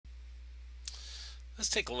Let's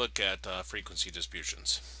take a look at frequency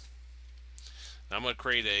distributions. Now I'm going to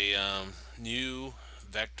create a new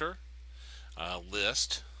vector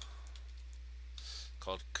list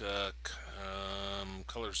called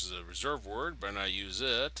colors is a reserved word, but when I use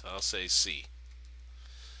it, I'll say C.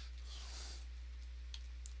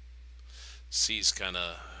 C's kind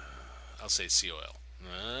of, I'll say COL.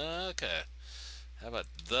 Okay. How about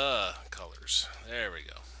the colors? There we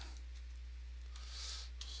go.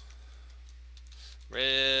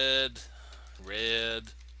 Red, red,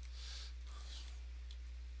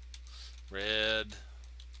 red,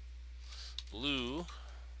 blue,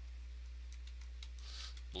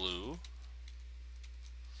 blue,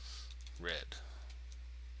 red,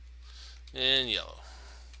 and yellow.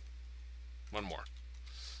 One more.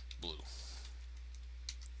 Blue.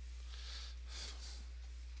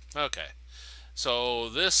 Okay. So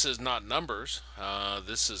this is not numbers.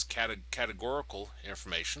 This is categorical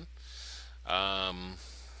information.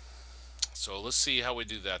 So let's see how we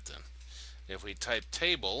do that then. If we type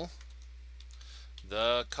table,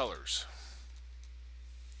 the colors.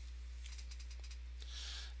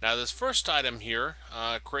 Now this first item here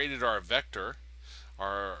created our vector,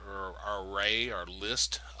 our array, our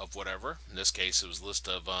list of whatever. In this case it was a list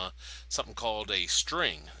of something called a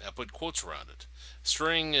string. I put quotes around it.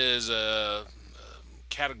 String is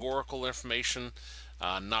categorical information,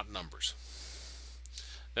 not numbers.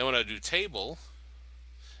 Then when I do table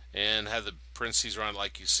and have the parentheses around it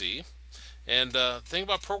like you see, and the thing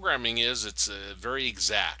about programming is it's very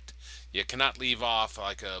exact. You cannot leave off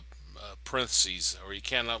like a parentheses, or you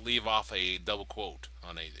cannot leave off a double quote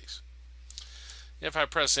on any of these. If I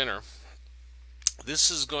press enter, this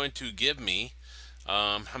is going to give me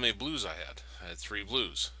how many blues I had. I had 3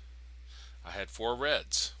 blues. I had 4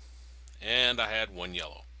 reds, and I had 1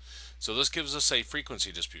 yellow. So this gives us a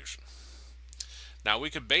frequency distribution. Now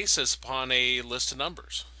we could base this upon a list of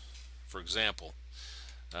numbers. For example,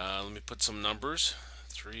 let me put some numbers: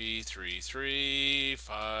 3, 3, 3,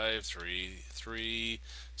 5, 3, 3,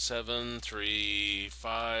 7, 3,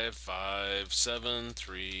 5, 5, 7,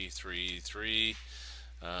 3, 3, 3,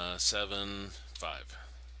 7, 5,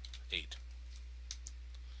 8.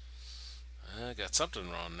 I got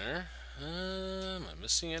something wrong there. Am I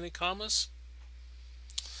missing any commas?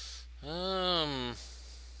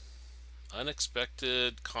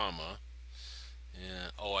 Unexpected comma.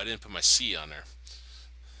 Yeah. Oh, I didn't put my C on there.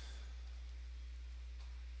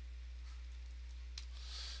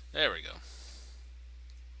 There we go.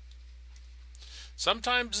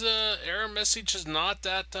 Sometimes the error message is not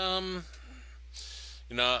that, that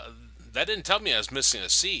didn't tell me I was missing a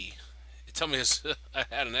C. It told me I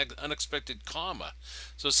had an unexpected comma.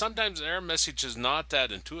 So sometimes the error message is not that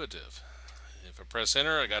intuitive. If I press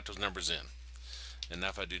enter, I got those numbers in. And now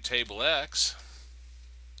if I do table X,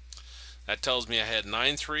 that tells me I had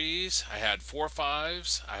 9 3s, I had 4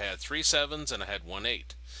 5s, I had 3 7s, and I had 1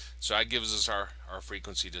 8. So that gives us our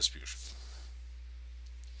frequency distribution.